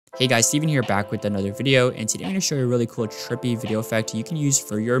Hey guys, Steven here back with another video, and today I'm going to show you a really cool trippy video effect you can use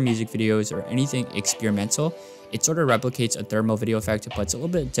for your music videos or anything experimental. It sort of replicates a thermal video effect, but it's a little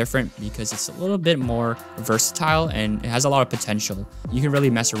bit different because it's a little bit more versatile and it has a lot of potential. You can really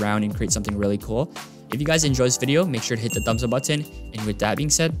mess around and create something really cool. If you guys enjoy this video, make sure to hit the thumbs up button, and with that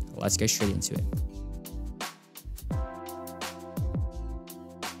being said, let's get straight into it.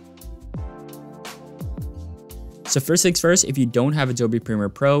 So first things first, if you don't have Adobe Premiere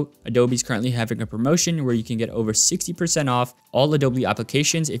Pro, Adobe's currently having a promotion where you can get over 60% off all Adobe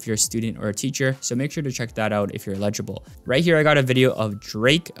applications if you're a student or a teacher. So make sure to check that out if you're eligible. Right here, I got a video of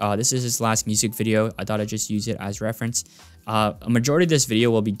Drake. This is his last music video. I thought I'd just use it as reference. A majority of this video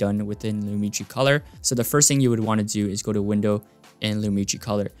will be done within Lumici Color. So the first thing you would want to do is go to Window and Lumici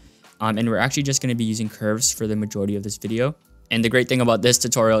Color. And we're actually just going to be using curves for the majority of this video. And the great thing about this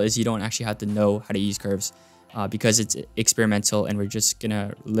tutorial is you don't actually have to know how to use curves. Because it's experimental and we're just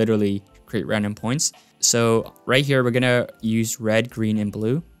gonna literally create random points. So right here, we're gonna use red, green, and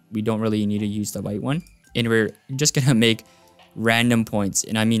blue. We don't really need to use the white one. And we're just gonna make random points,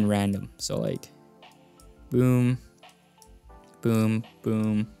 and I mean random. So like boom, boom,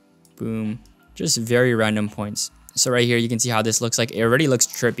 boom, boom, just very random points. So right here, you can see how this looks like. It already looks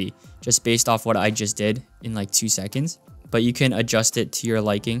trippy just based off what I just did in like 2 seconds, but you can adjust it to your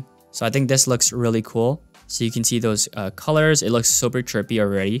liking. So I think this looks really cool. So you can see those colors. It looks super trippy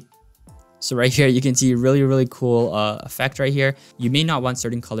already. So right here, you can see really cool effect right here. You may not want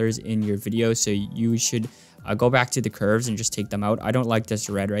certain colors in your video, so you should go back to the curves and just take them out. I don't like this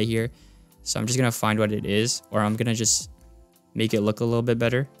red right here, so I'm just gonna find what it is, or I'm gonna just make it look a little bit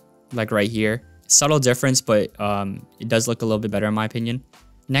better, like right here. Subtle difference, but it does look a little bit better in my opinion.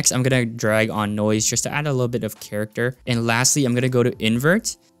 Next, I'm gonna drag on noise just to add a little bit of character. And lastly, I'm gonna go to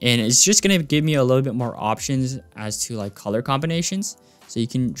invert, and it's just gonna give me a little bit more options as to like color combinations. So you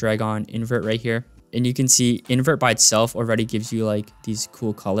can drag on invert right here, and you can see invert by itself already gives you like these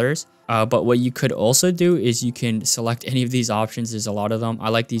cool colors. But what you could also do is you can select any of these options. There's a lot of them. I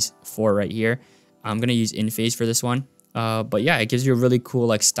like these 4 right here. I'm gonna use in phase for this one. But yeah, it gives you a really cool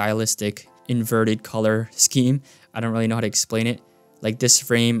like stylistic inverted color scheme. I don't really know how to explain it. Like this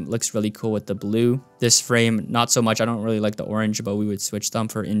frame looks really cool with the blue. This frame, not so much. I don't really like the orange, but we would switch them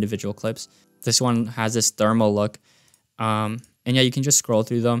for individual clips. This one has this thermal look. And yeah, you can just scroll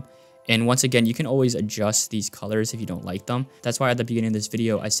through them. And once again, you can always adjust these colors if you don't like them. That's why at the beginning of this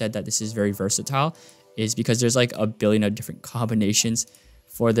video, I said that this is very versatile, is because there's like a billion of different combinations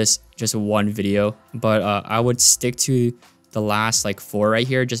for this just one video. But I would stick to the last like 4 right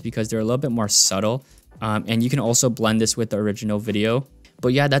here just because they're a little bit more subtle. And you can also blend this with the original video.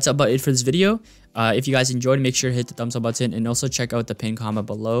 But yeah, that's about it for this video. If you guys enjoyed, make sure to hit the thumbs up button and also check out the pinned comment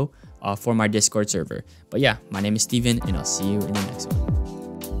below for my Discord server. But yeah, my name is Steven, and I'll see you in the next one.